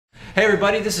Hey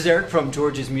everybody, this is Eric from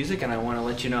George's Music, and I want to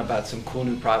let you know about some cool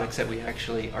new products that we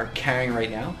actually are carrying right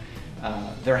now.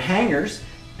 They're hangers,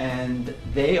 and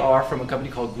they are from a company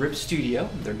called Grip Studio.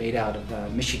 They're made out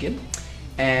of Michigan,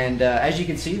 and as you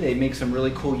can see, they make some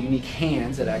really cool, unique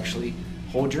hands that actually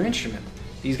hold your instrument.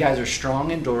 These guys are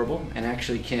strong and durable, and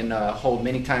actually can hold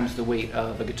many times the weight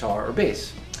of a guitar or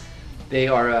bass. They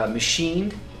are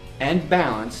machined and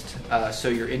balanced so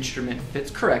your instrument fits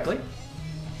correctly.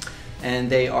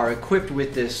 And they are equipped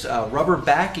with this rubber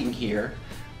backing here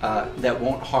that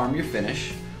won't harm your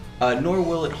finish, nor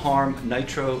will it harm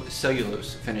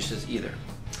nitrocellulose finishes either.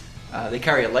 They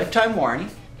carry a lifetime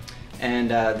warranty,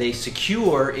 and they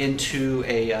secure into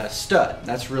a stud.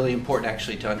 That's really important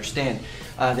actually to understand.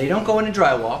 They don't go into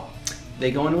drywall, they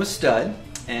go into a stud,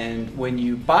 and when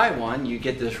you buy one you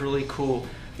get this really cool,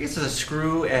 I guess it's a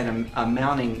screw and a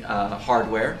mounting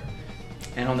hardware.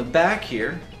 And on the back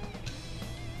here,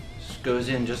 goes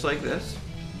in just like this,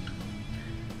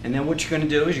 and then what you're going to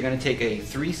do is you're going to take a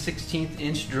 3/16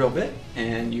 inch drill bit,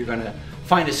 and you're going to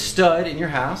find a stud in your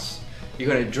house. You're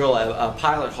going to drill a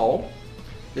pilot hole.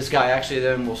 This guy actually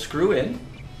then will screw in,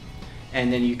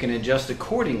 and then you can adjust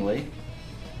accordingly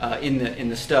in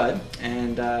the stud,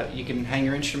 and you can hang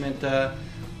your instrument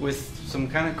with some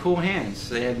kind of cool hands.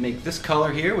 They make this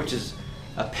color here, which is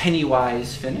a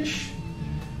Pennywise finish.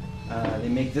 They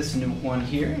make this new one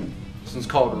here. This one's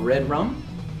called Red Rum.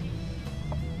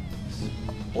 This is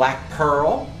Black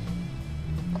Pearl.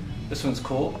 This one's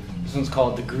cool. This one's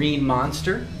called the Green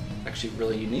Monster. Actually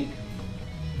really unique.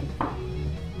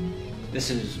 This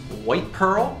is White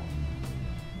Pearl.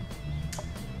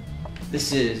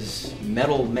 This is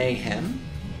Metal Mayhem.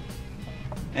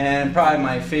 And probably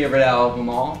my favorite out of them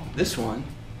all, this one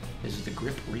is the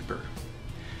Grip Reaper.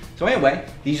 So anyway,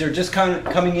 these are just kind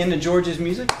of coming into George's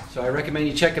Music, so I recommend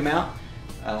you check them out.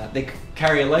 They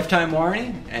carry a lifetime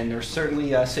warranty, and they're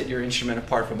certainly set your instrument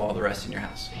apart from all the rest in your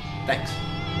house. Thanks.